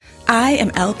I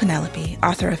am Elle Penelope,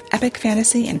 author of epic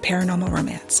fantasy and paranormal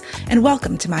romance, and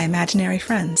welcome to My Imaginary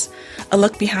Friends, a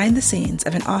look behind the scenes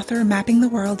of an author mapping the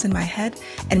worlds in my head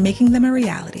and making them a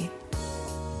reality.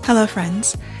 Hello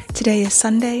friends, today is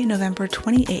Sunday, November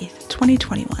 28th,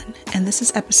 2021, and this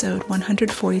is episode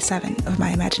 147 of My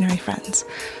Imaginary Friends.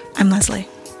 I'm Leslie.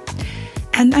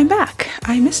 And I'm back.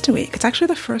 I missed a week. It's actually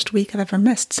the first week I've ever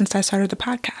missed since I started the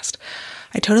podcast.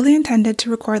 I totally intended to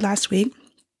record last week.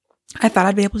 I thought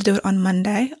I'd be able to do it on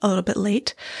Monday, a little bit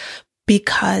late,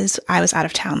 because I was out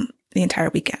of town the entire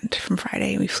weekend from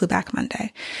Friday. We flew back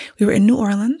Monday. We were in New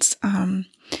Orleans,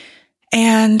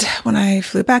 and when I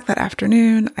flew back that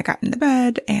afternoon, I got into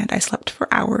bed and I slept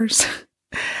for hours.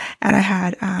 And I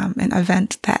had an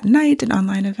event that night, an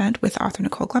online event with author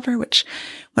Nicole Glover, which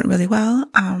went really well.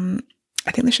 I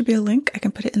think there should be a link. I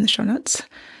can put it in the show notes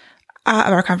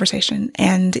of our conversation.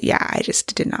 And yeah, I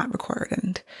just did not record,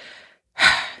 and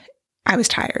I was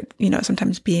tired. You know,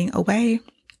 sometimes being away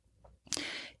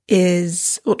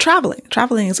is, well,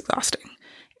 traveling is exhausting,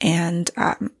 and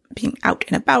being out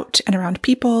and about and around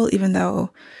people, even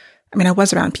though, I mean, I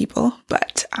was around people,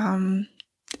 but I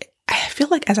feel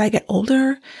like as I get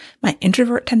older, my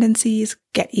introvert tendencies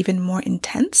get even more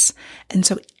intense. And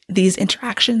so these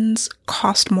interactions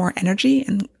cost more energy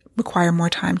and require more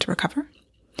time to recover.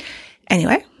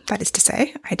 Anyway, that is to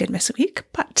say, I did miss a week,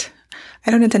 but I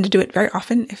don't intend to do it very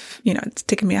often if, you know, it's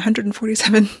taken me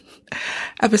 147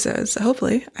 episodes. So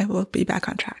hopefully I will be back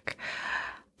on track.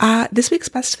 This week's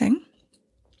best thing,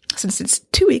 since it's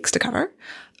 2 weeks to cover,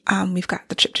 we've got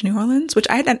the trip to New Orleans, which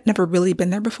I had never really been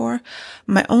there before.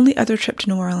 My only other trip to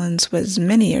New Orleans was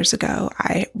many years ago.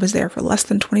 I was there for less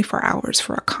than 24 hours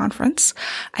for a conference.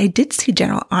 I did see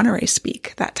General Honoré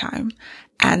speak that time,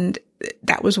 and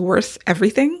that was worth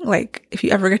everything. Like, if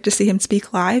you ever get to see him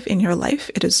speak live in your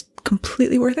life, it is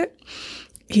completely worth it.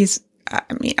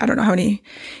 I don't know how many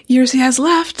years he has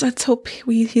left. Let's hope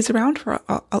he's around for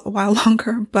a while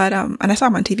longer. But, and I saw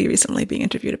him on TV recently being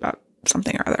interviewed about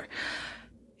something or other.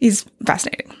 He's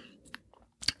fascinating.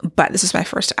 But this is my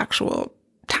first actual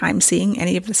time seeing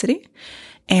any of the city.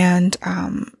 And,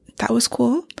 that was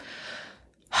cool.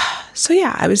 So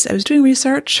yeah, I was doing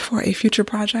research for a future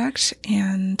project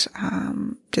and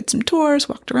did some tours,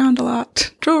 walked around a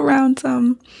lot, drove around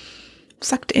some,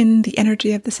 sucked in the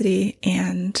energy of the city,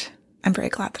 and I'm very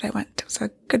glad that I went. It was a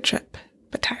good trip,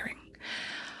 but tiring.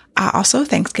 Also,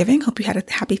 Thanksgiving. Hope you had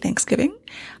a happy Thanksgiving.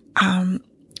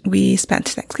 We spent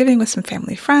Thanksgiving with some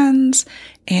family friends,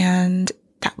 and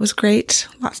that was great.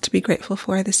 Lots to be grateful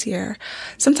for this year.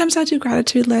 Sometimes I do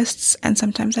gratitude lists, and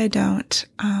sometimes I don't.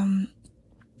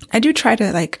 I do try to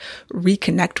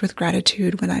reconnect with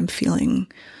gratitude when I'm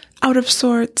feeling out of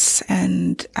sorts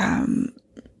and,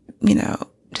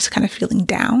 just kind of feeling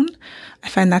down. I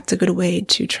find that's a good way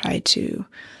to try to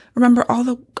remember all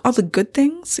the good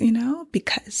things,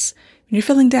 because when you're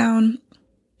feeling down,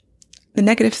 the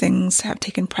negative things have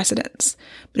taken precedence.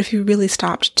 But if you really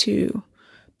stopped to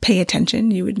pay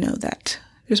attention, you would know that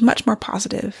there's much more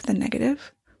positive than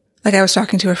negative. Like, I was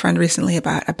talking to a friend recently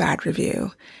about a bad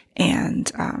review, and,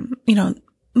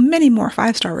 many more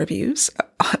 5-star reviews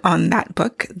on that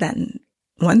book than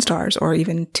 1 stars or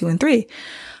even 2 and 3.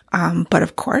 But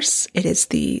of course, it is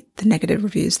the negative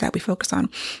reviews that we focus on.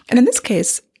 And in this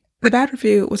case, the bad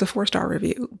review was a 4-star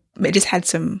review. It just had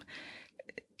some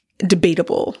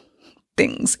debatable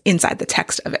things inside the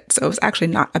text of it. So it was actually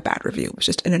not a bad review. It was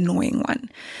just an annoying one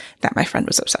that my friend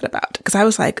was upset about. Because I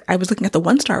was looking at the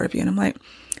 1-star review and I'm like,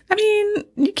 I mean,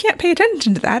 you can't pay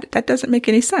attention to that. That doesn't make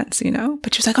any sense,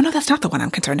 But she was like, oh no, that's not the one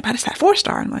I'm concerned about. It's that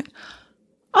 4-star. I'm like,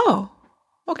 oh,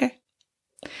 okay.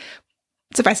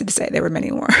 Suffice it to say, there were many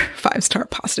more 5-star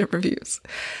positive reviews.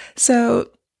 So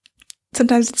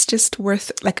sometimes it's just worth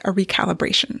a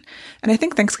recalibration. And I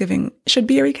think Thanksgiving should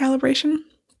be a recalibration.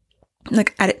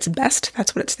 At its best,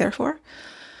 that's what it's there for.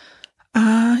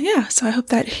 So I hope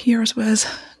that yours was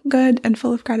good and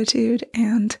full of gratitude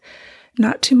and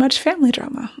not too much family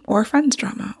drama or friends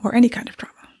drama or any kind of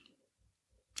drama.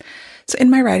 So in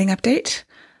my writing update,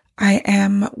 I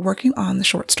am working on the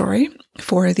short story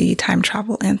for the time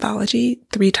travel anthology,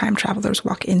 3 Time Travelers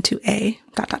Walk Into a ...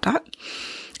 And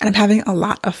I'm having a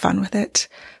lot of fun with it.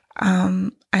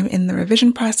 I'm in the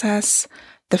revision process.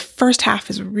 The first half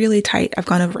is really tight. I've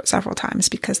gone over it several times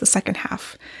because the second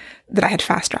half that I had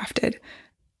fast drafted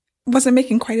wasn't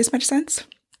making quite as much sense.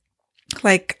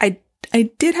 I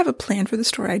did have a plan for the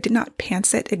story. I did not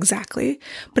pants it exactly,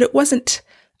 but it wasn't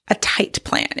a tight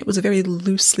plan. It was a very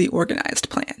loosely organized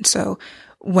plan. So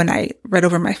when I read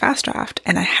over my fast draft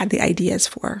and I had the ideas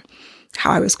for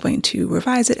how I was going to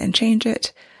revise it and change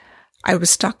it, I was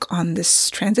stuck on this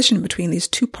transition between these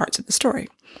 2 parts of the story.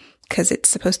 because it's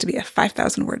supposed to be a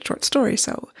 5,000 word short story.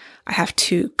 So I have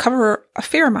to cover a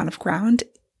fair amount of ground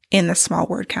in the small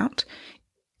word count.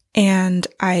 And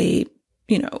I,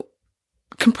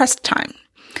 compressed time.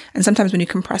 And sometimes when you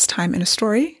compress time in a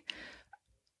story,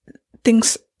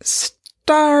 things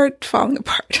start falling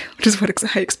apart, which is what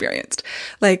I experienced.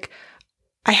 Like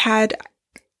it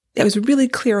was really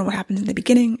clear on what happens in the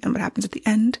beginning and what happens at the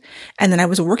end. And then I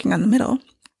was working on the middle,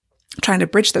 trying to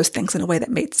bridge those things in a way that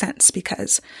made sense,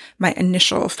 because my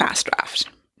initial fast draft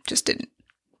just didn't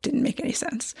make any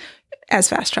sense, as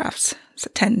fast drafts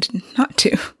tend not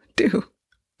to do.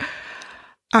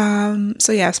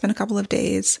 So yeah, I spent a couple of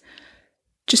days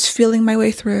just feeling my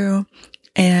way through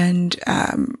and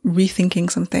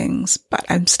rethinking some things, but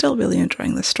I'm still really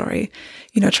enjoying this story.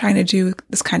 Trying to do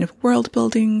this kind of world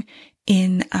building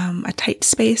in a tight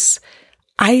space.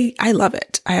 I love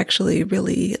it. I actually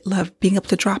really love being able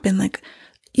to drop in like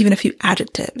even a few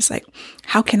adjectives. Like,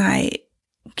 how can I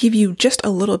give you just a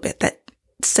little bit that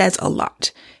says a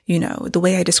lot? The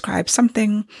way I describe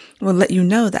something will let you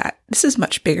know that this is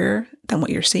much bigger than what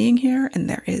you're seeing here. And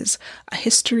there is a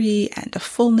history and a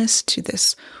fullness to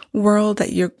this world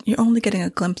that you're only getting a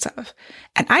glimpse of.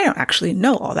 And I don't actually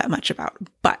know all that much about,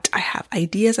 but I have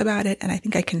ideas about it. And I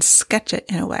think I can sketch it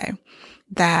in a way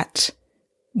that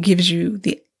gives you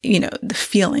the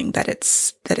feeling that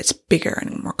it's bigger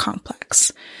and more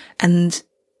complex. And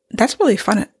that's really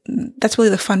fun. That's really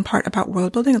the fun part about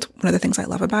world building. It's one of the things I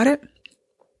love about it.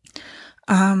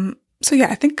 So yeah,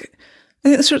 I think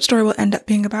the short story will end up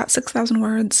being about 6,000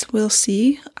 words. We'll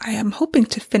see. I am hoping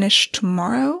to finish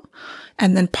tomorrow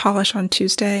and then polish on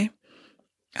Tuesday.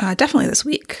 Definitely this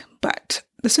week, but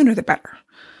the sooner the better.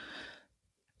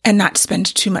 And not spend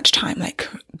too much time like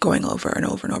going over and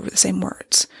over and over the same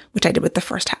words, which I did with the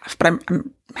first half. But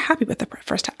I'm happy with the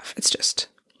first half. It's just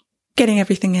getting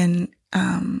everything in,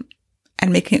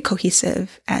 and making it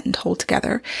cohesive and hold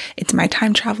together. It's my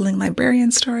time traveling librarian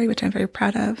story, which I'm very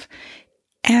proud of.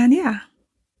 And yeah,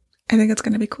 I think it's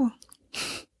going to be cool.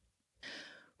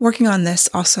 Working on this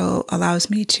also allows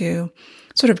me to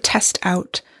sort of test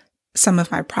out some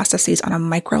of my processes on a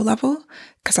micro level,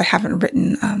 because I haven't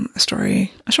written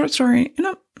a short story,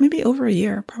 maybe over a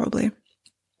year probably.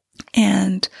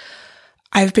 And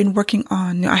I've been working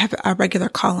on, I have a regular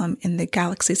column in the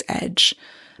Galaxy's Edge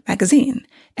magazine,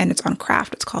 and it's on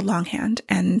craft. It's called Longhand,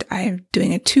 and I'm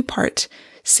doing a 2-part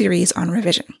series on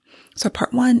revision. So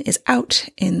part 1 is out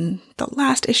in the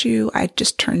last issue. I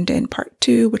just turned in part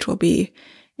 2, which will be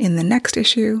in the next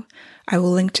issue. I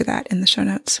will link to that in the show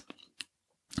notes.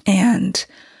 And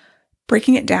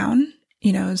breaking it down,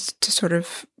 is to sort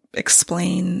of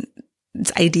explain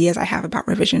these ideas I have about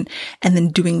revision, and then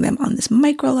doing them on this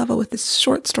micro level with this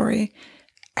short story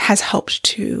has helped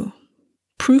to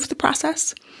prove the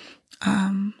process,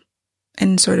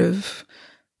 and sort of,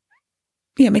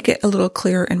 make it a little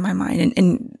clearer in my mind.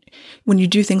 And when you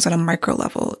do things on a micro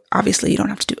level, obviously you don't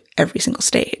have to do every single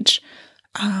stage.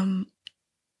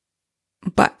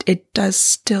 But it does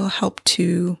still help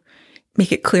to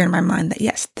make it clear in my mind that,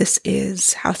 yes, this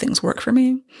is how things work for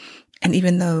me. And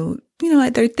even though,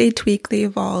 they tweak, they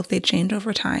evolve, they change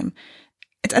over time,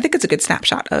 I think it's a good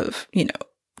snapshot of,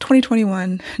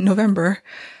 2021, November,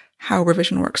 how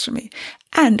revision works for me.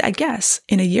 And I guess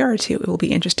in a year or two, it will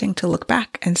be interesting to look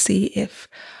back and see if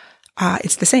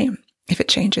it's the same, if it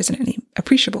changes in any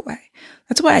appreciable way.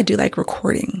 That's why I do like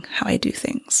recording how I do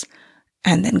things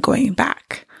and then going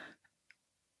back.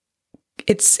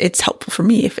 It's helpful for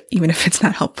me, even if it's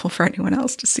not helpful for anyone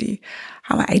else, to see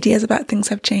how my ideas about things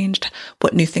have changed,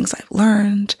 what new things I've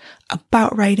learned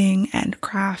about writing and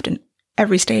craft and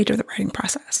every stage of the writing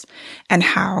process, and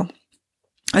how,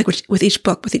 like with each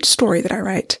book, with each story that I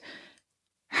write,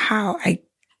 how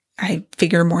I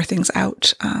figure more things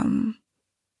out, and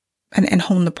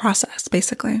hone the process,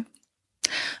 basically.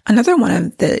 Another one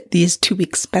of these 2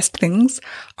 weeks' best things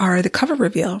are the cover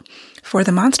reveal for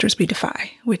The Monsters We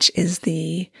Defy, which is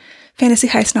the fantasy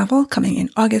heist novel coming in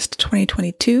August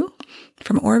 2022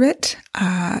 from Orbit.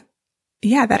 That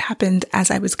happened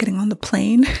as I was getting on the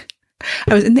plane.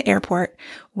 I was in the airport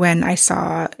when I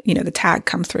saw, the tag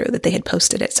come through that they had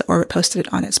posted it. So Orbit posted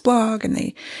it on its blog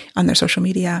and on their social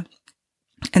media.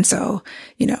 And so,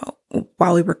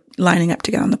 while we were lining up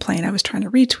to get on the plane, I was trying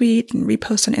to retweet and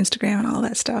repost on Instagram and all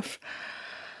that stuff.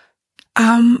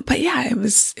 But yeah, it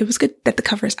was good that the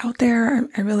cover is out there.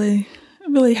 I'm really,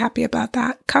 really happy about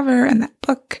that cover and that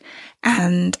book.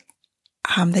 And,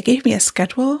 they gave me a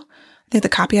schedule. I think the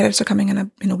copy editors are coming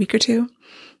in a week or two,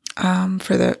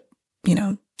 for the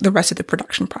rest of the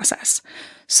production process.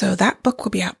 So that book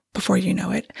will be out before you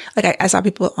know it. Like I saw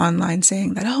people online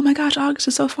saying that, oh my gosh, August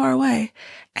is so far away.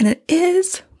 And it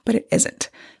is, but it isn't.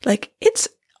 Like, it's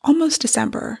almost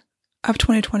December of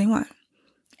 2021,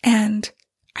 and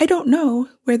I don't know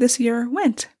where this year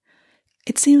went.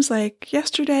 It seems like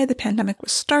yesterday the pandemic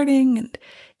was starting, and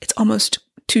it's almost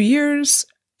 2 years,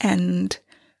 and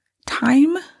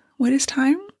time, what is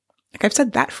time? Like, I've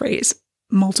said that phrase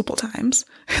multiple times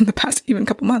in the past even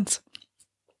couple months.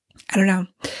 I don't know.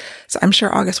 So I'm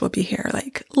sure August will be here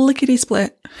like lickety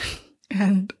split,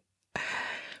 and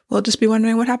we'll just be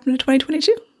wondering what happened to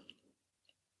 2022.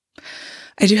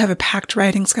 I do have a packed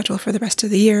writing schedule for the rest of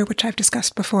the year, which I've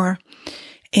discussed before.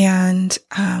 And,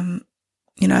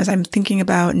 as I'm thinking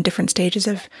about in different stages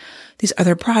of these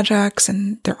other projects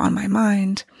and they're on my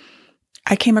mind,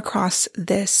 I came across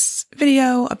this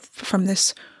video from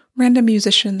this random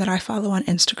musician that I follow on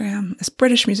Instagram, this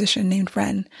British musician named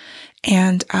Ren.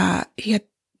 And he had,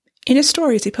 in his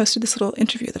stories, he posted this little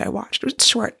interview that I watched. It's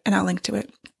short, and I'll link to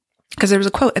it, because there was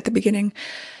a quote at the beginning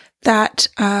that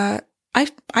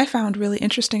I found really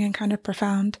interesting and kind of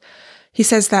profound. He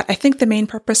says that, "I think the main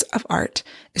purpose of art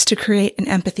is to create an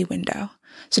empathy window.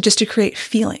 So just to create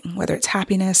feeling, whether it's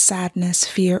happiness, sadness,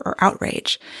 fear, or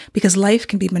outrage, because life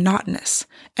can be monotonous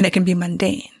and it can be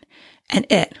mundane. And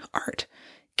art,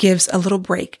 gives a little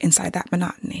break inside that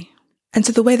monotony." And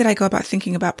so the way that I go about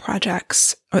thinking about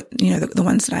projects, or, the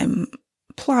ones that I'm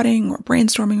plotting or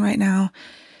brainstorming right now,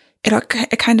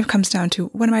 it kind of comes down to,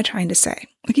 what am I trying to say?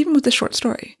 Like, even with the short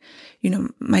story,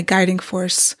 my guiding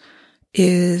force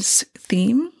is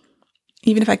theme.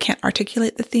 Even if I can't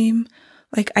articulate the theme,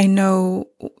 like, I know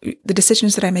the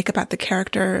decisions that I make about the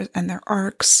characters and their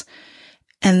arcs,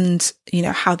 and,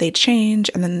 how they change,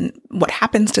 and then what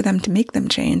happens to them to make them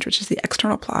change, which is the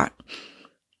external plot,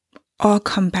 all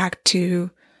come back to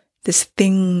this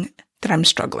thing that I'm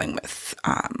struggling with,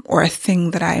 or a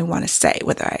thing that I want to say,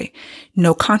 whether I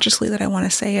know consciously that I want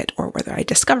to say it, or whether I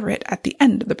discover it at the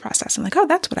end of the process. I'm like, oh,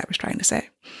 that's what I was trying to say.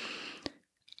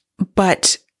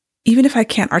 But even if I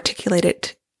can't articulate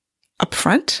it up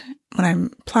front when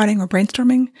I'm plotting or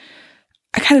brainstorming,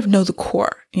 I kind of know the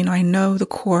core. I know the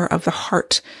core of the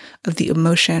heart of the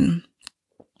emotion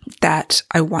that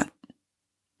I want,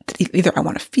 that either I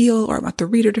want to feel, or I want the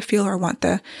reader to feel, or I want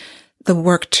the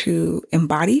work to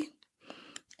embody.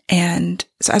 And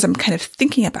so as I'm kind of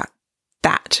thinking about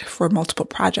that for multiple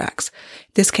projects,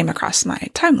 this came across my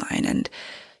timeline. And,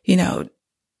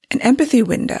 an empathy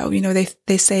window,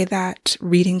 they say that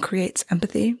reading creates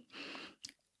empathy.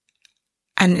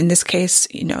 And in this case,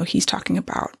 he's talking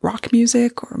about rock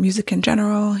music or music in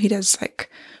general. He does like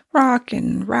rock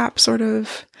and rap sort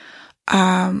of.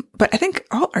 But I think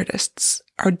all artists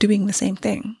are doing the same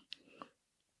thing.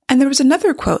 And there was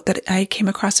another quote that I came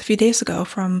across a few days ago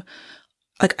from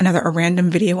like a random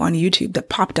video on YouTube that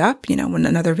popped up. When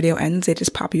another video ends, they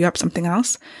just pop you up something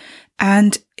else.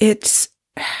 And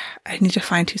I need to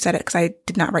find who said it, because I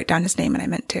did not write down his name and I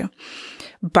meant to,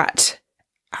 but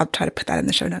I'll try to put that in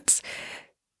the show notes.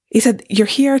 He said, "You're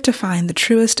here to find the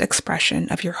truest expression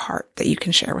of your heart that you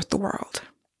can share with the world."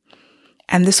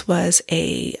 And this was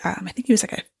I think he was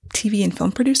like a TV and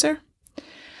film producer.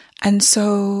 And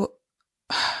so,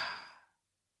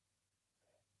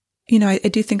 I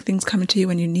do think things come to you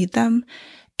when you need them.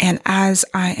 And as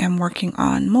I am working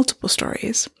on multiple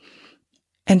stories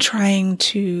and trying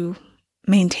to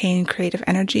maintain creative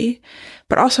energy,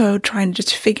 but also trying to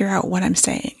just figure out what I'm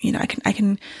saying. I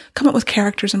can come up with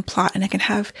characters and plot, and I can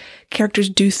have characters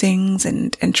do things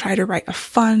and try to write a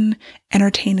fun,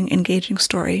 entertaining, engaging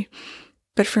story.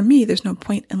 But for me, there's no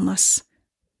point unless,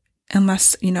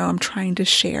 I'm trying to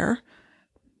share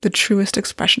the truest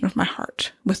expression of my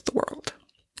heart with the world,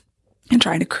 and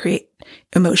trying to create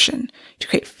emotion, to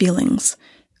create feelings,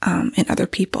 in other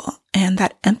people. And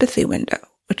that empathy window,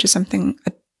 which is something,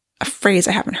 a phrase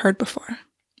I haven't heard before.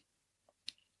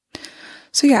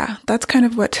 So yeah, that's kind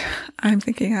of what I'm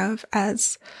thinking of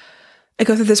as I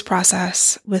go through this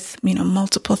process with,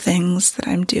 multiple things that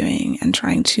I'm doing and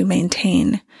trying to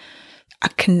maintain a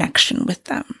connection with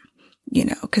them,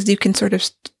 because you can sort of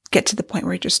get to the point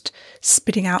where you're just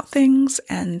spitting out things,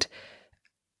 and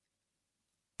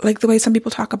like the way some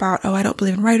people talk about, oh, I don't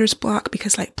believe in writer's block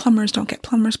because like plumbers don't get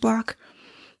plumber's block.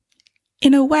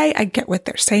 In a way, I get what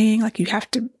they're saying. Like, you have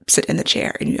to sit in the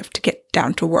chair and you have to get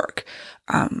down to work.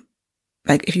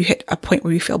 Like, if you hit a point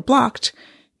where you feel blocked,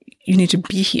 you need to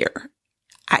be here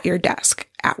at your desk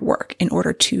at work in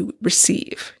order to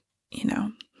receive,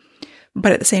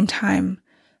 But at the same time,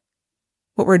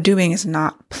 what we're doing is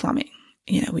not plumbing.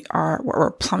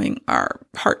 We're plumbing our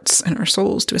hearts and our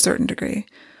souls to a certain degree.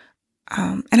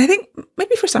 And I think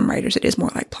maybe for some writers, it is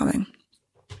more like plumbing.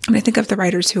 I think of the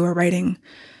writers who are writing,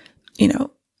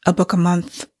 a book a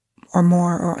month or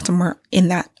more, or somewhere in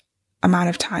that amount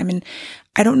of time. And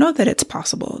I don't know that it's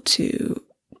possible to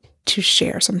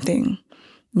share something,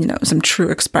 some true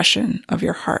expression of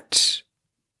your heart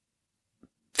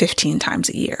 15 times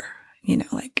a year.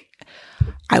 Like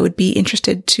I would be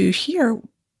interested to hear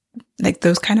like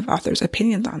those kind of authors'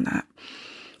 opinions on that.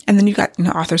 And then you got,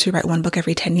 authors who write one book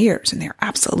every 10 years and they're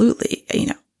absolutely,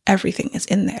 everything is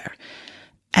in there.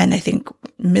 And I think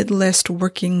mid-list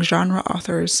working genre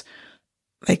authors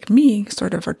like me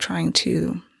sort of are trying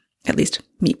to, at least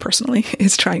me personally,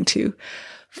 is trying to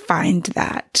find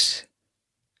that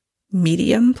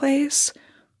medium place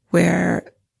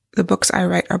where the books I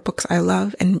write are books I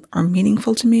love and are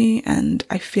meaningful to me and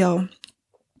I feel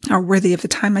are worthy of the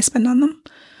time I spend on them,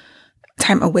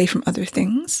 time away from other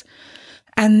things,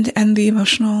 and the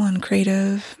emotional and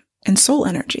creative and soul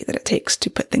energy that it takes to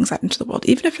put things out into the world,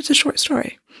 even if it's a short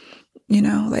story.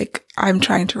 Like I'm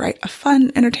trying to write a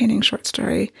fun, entertaining short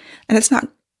story, and it's not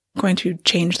going to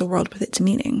change the world with its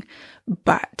meaning.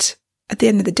 But at the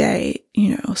end of the day,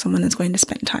 someone is going to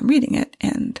spend time reading it,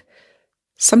 and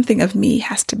something of me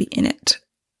has to be in it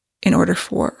in order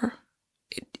for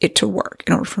it to work,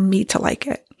 in order for me to like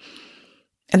it.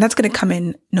 And that's going to come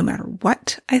in no matter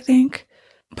what, I think.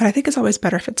 But I think it's always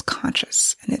better if it's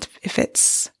conscious. And if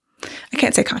it's, I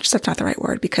can't say conscious, that's not the right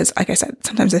word, because like I said,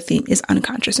 sometimes the theme is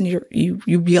unconscious and you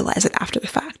realize it after the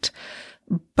fact.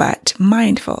 But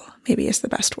mindful maybe is the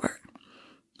best word.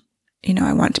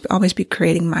 I want to always be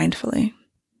creating mindfully.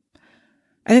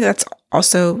 I think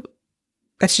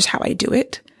that's just how I do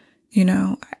it.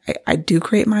 I do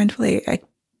create mindfully.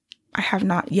 I have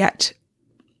not yet,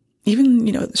 even,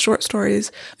 the short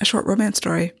stories, a short romance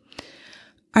story,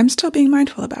 I'm still being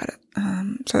mindful about it.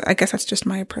 So I guess that's just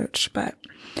my approach. But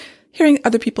hearing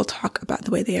other people talk about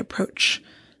the way they approach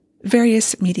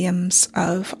various mediums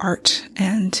of art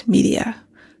and media,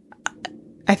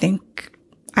 I think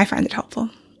I find it helpful.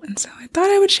 And so I thought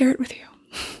I would share it with you.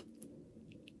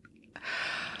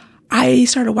 I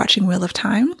started watching Wheel of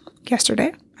Time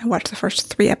yesterday. I watched the first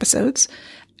 3 episodes.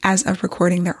 As of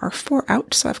recording, there are 4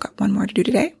 out, so I've got 1 more to do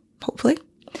today, hopefully.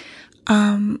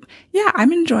 Yeah,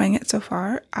 I'm enjoying it so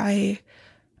far. I'm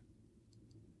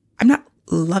not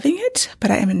loving it, but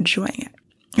I am enjoying it.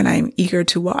 And I'm eager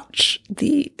to watch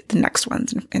the next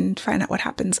ones and find out what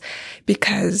happens,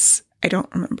 because I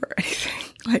don't remember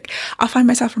anything. Like, I'll find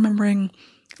myself remembering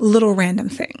little random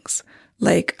things.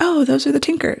 Like, oh, those are the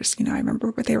Tinkers. I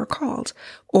remember what they were called.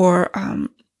 Or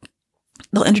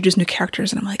they'll introduce new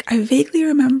characters and I'm like, I vaguely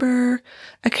remember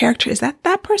a character. Is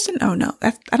that person? Oh no,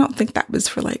 I don't think that was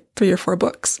for like 3 or 4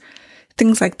 books.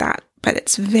 Things like that. But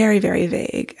it's very, very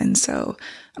vague. And so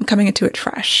I'm coming into it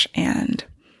fresh. And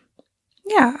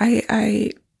yeah,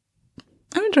 I'm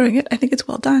enjoying it. I think it's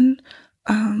well done.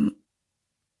 I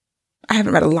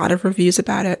haven't read a lot of reviews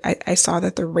about it. I saw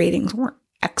that the ratings weren't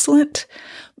excellent.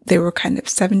 They were kind of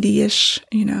 70-ish,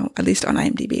 at least on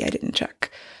IMDb. I didn't check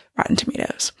Rotten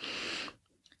Tomatoes.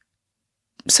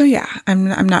 So yeah,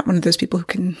 I'm not one of those people who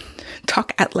can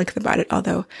talk at length about it,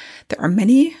 although there are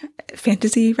many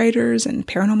fantasy writers and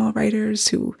paranormal writers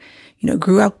who,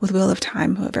 grew up with Wheel of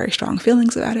Time, who have very strong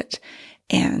feelings about it.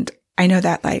 And I know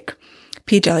that like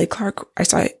P. Djeli Clark, I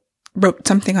saw wrote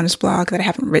something on his blog that I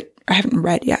haven't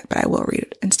read yet, but I will read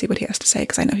it and see what he has to say,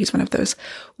 because I know he's one of those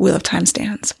Wheel of Time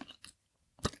stans.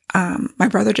 My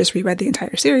brother just reread the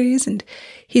entire series and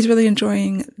he's really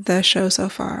enjoying the show so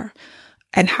far,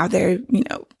 and how they're,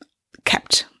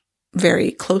 kept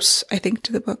very close, I think,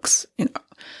 to the books.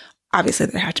 Obviously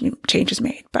there have to be changes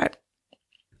made, but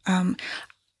I'm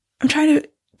trying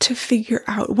to figure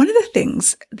out, one of the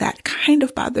things that kind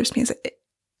of bothers me is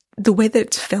the way that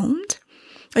it's filmed,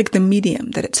 like the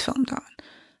medium that it's filmed on.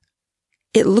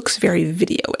 It looks very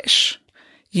video-ish.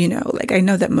 Like I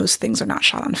know that most things are not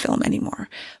shot on film anymore,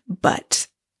 but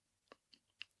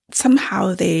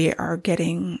somehow they are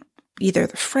getting either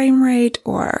the frame rate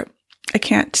or I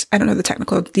don't know the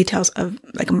technical details of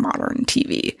like modern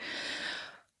TV.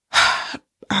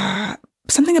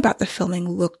 Something about the filming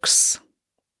looks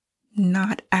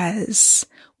not as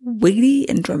weighty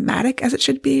and dramatic as it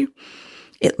should be.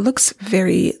 It looks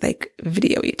very like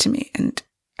video-y to me. And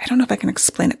I don't know if I can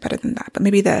explain it better than that, but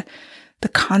maybe the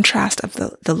contrast of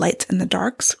the lights and the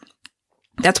darks,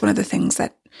 that's one of the things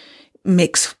that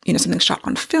makes, something shot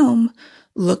on film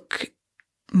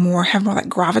have more like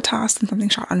gravitas than something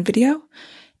shot on video,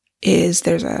 is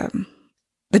there's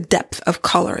the depth of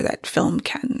color that film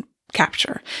can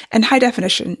capture. And high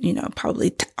definition,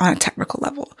 probably on a technical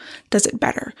level does it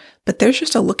better, but there's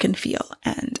just a look and feel.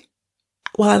 And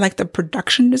while I like the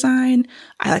production design,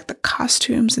 I like the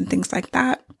costumes and things like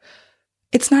that,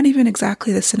 it's not even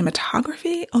exactly the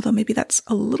cinematography, although maybe that's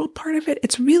a little part of it.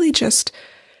 It's really just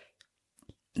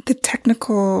the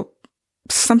technical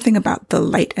something about the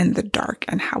light and the dark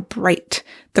and how bright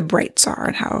the brights are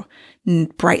and how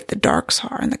bright the darks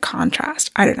are and the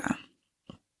contrast. I don't know.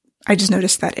 I just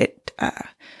noticed that it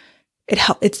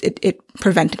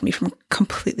prevented me from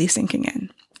completely sinking in.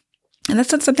 And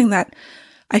that's not something that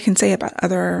I can say about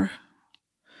other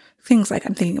things. Like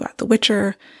I'm thinking about The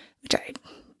Witcher, which I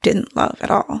didn't love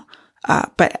at all.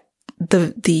 But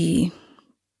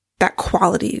that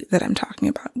quality that I'm talking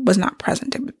about was not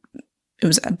present. It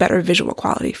was a better visual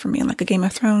quality for me, like a Game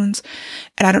of Thrones.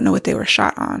 And I don't know what they were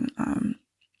shot on.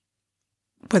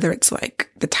 Whether it's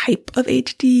like the type of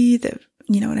HD,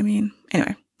 you know what I mean?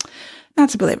 Anyway, not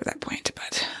to belabor that point,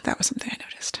 but that was something I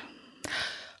noticed.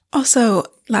 Also,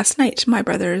 last night, my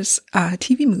brother's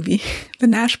TV movie, the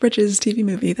Nash Bridges TV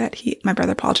movie that my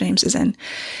brother Paul James is in,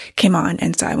 came on.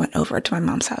 And so I went over to my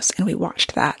mom's house and we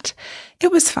watched that.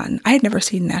 It was fun. I had never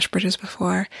seen Nash Bridges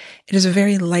before. It is a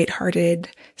very lighthearted,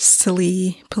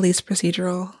 silly police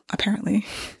procedural, apparently.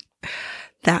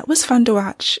 That was fun to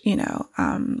watch, you know.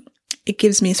 It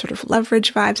gives me sort of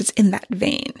Leverage vibes. It's in that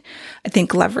vein. I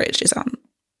think Leverage is on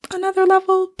another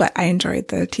level, but I enjoyed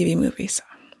the TV movie, so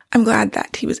I'm glad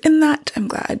that he was in that. I'm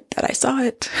glad that I saw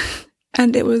it,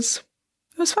 and it was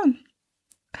fun.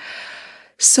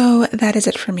 So that is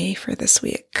it for me for this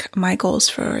week. My goals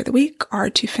for the week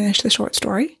are to finish the short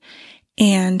story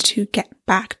and to get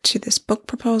back to this book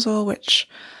proposal, which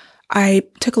I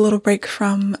took a little break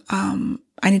from.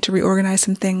 I need to reorganize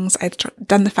some things. I've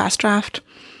done the fast draft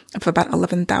of about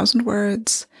 11,000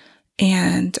 words,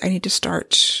 and I need to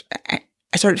start. I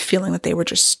started feeling that they were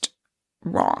just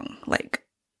wrong. Like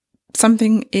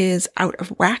something is out of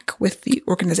whack with the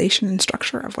organization and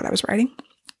structure of what I was writing.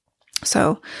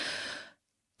 So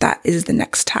that is the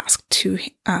next task to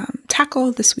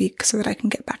tackle this week so that I can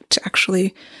get back to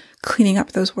actually cleaning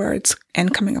up those words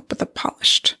and coming up with a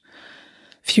polished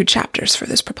few chapters for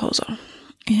this proposal.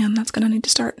 And that's going to need to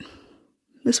start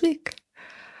this week.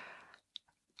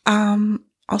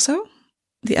 Also,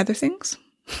 the other things,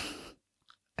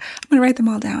 I'm going to write them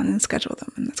all down and schedule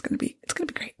them, and it's going to be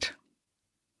great.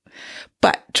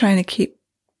 But trying to keep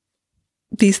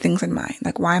these things in mind,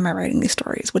 like why am I writing these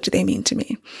stories? What do they mean to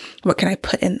me? What can I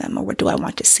put in them, or what do I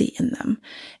want to see in them?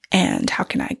 And how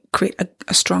can I create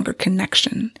a stronger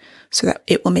connection so that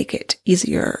it will make it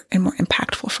easier and more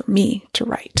impactful for me to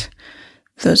write?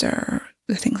 Those are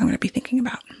the things I'm going to be thinking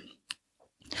about.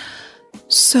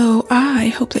 So I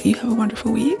hope that you have a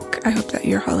wonderful week. I hope that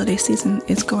your holiday season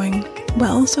is going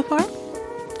well so far.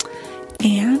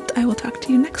 And I will talk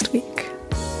to you next week.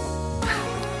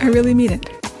 I really mean it.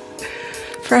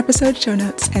 For episode show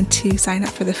notes and to sign up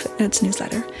for the Footnotes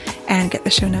newsletter and get the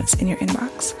show notes in your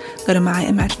inbox, go to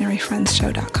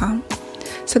myimaginaryfriendshow.com.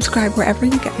 Subscribe wherever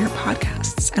you get your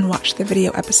podcasts and watch the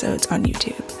video episodes on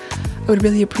YouTube. I would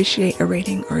really appreciate a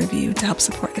rating or review to help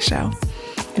support the show.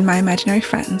 And My Imaginary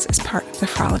Friends is part of the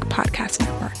Frolic Podcast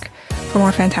Network. For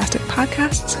more fantastic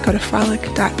podcasts, go to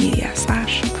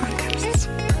frolic.media/podcast.